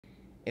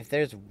if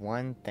there's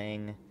one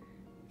thing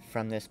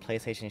from this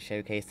PlayStation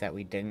Showcase that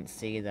we didn't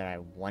see that I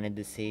wanted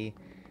to see,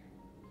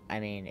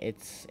 I mean,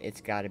 it's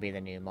got to be the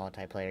new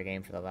multiplayer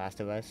game for The Last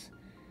of Us.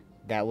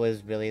 That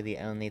was really the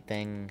only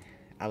thing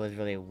I was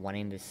really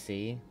wanting to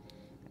see.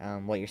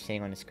 What you're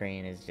seeing on the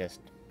screen is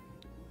just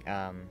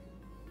um,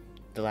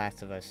 The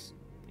Last of Us,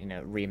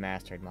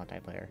 remastered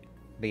multiplayer.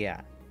 But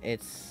yeah,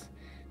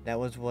 that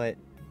was what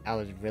I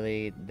was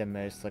really the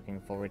most looking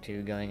forward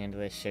to going into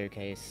this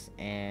showcase,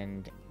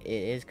 and it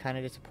is kind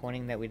of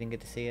disappointing that we didn't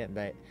get to see it,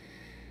 but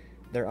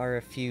there are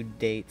a few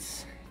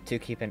dates to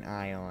keep an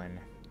eye on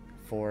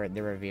for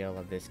the reveal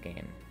of this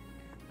game.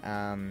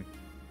 On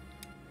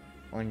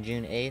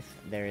June 8th,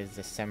 there is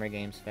the Summer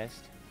Games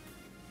Fest.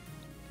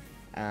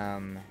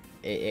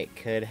 It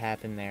could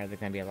happen there. There's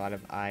going to be a lot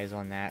of eyes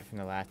on that from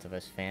the Last of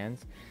Us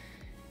fans.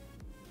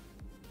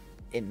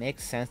 It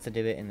makes sense to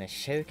do it in the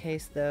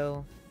showcase,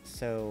 though,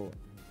 so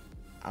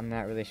I'm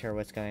not really sure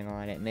what's going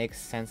on. It makes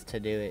sense to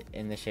do it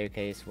in the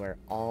showcase where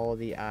all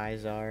the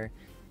eyes are,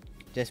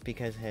 just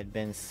because it had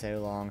been so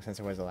long since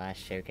there was the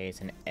last showcase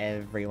and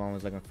everyone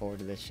was looking forward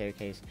to this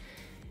showcase.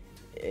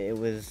 It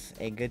was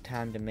a good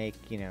time to make,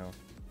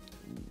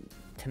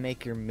 to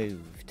make your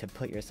move, to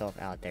put yourself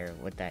out there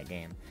with that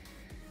game.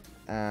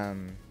 But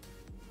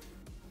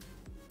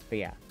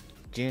yeah,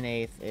 June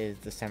 8th is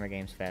the Summer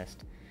Games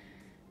Fest.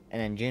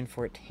 And then June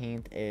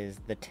 14th is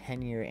the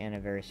 10-year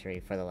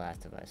anniversary for The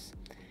Last of Us.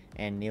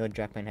 And Neil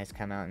Druckmann has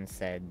come out and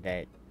said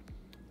that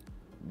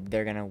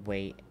they're going to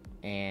wait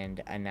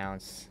and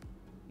announce,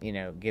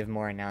 give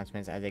more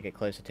announcements as they get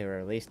closer to a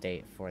release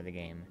date for the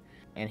game.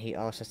 And he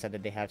also said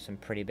that they have some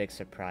pretty big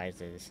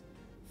surprises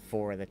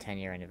for the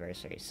 10-year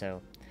anniversary.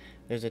 So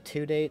there's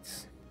 2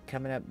 dates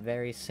coming up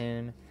very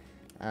soon,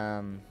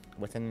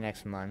 within the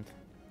next month,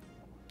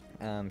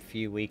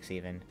 few weeks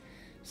even.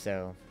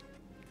 So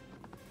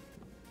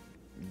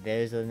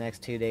those are the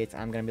next 2 dates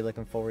I'm going to be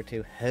looking forward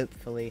to.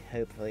 Hopefully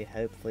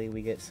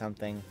we get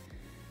something.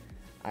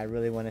 I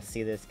really want to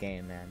see this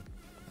game, man.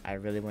 I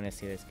really want to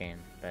see this game.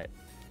 But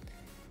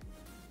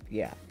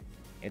yeah,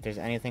 if there's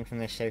anything from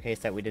this showcase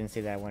that we didn't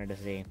see that I wanted to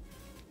see,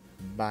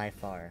 by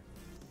far,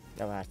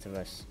 The Last of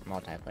Us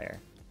multiplayer.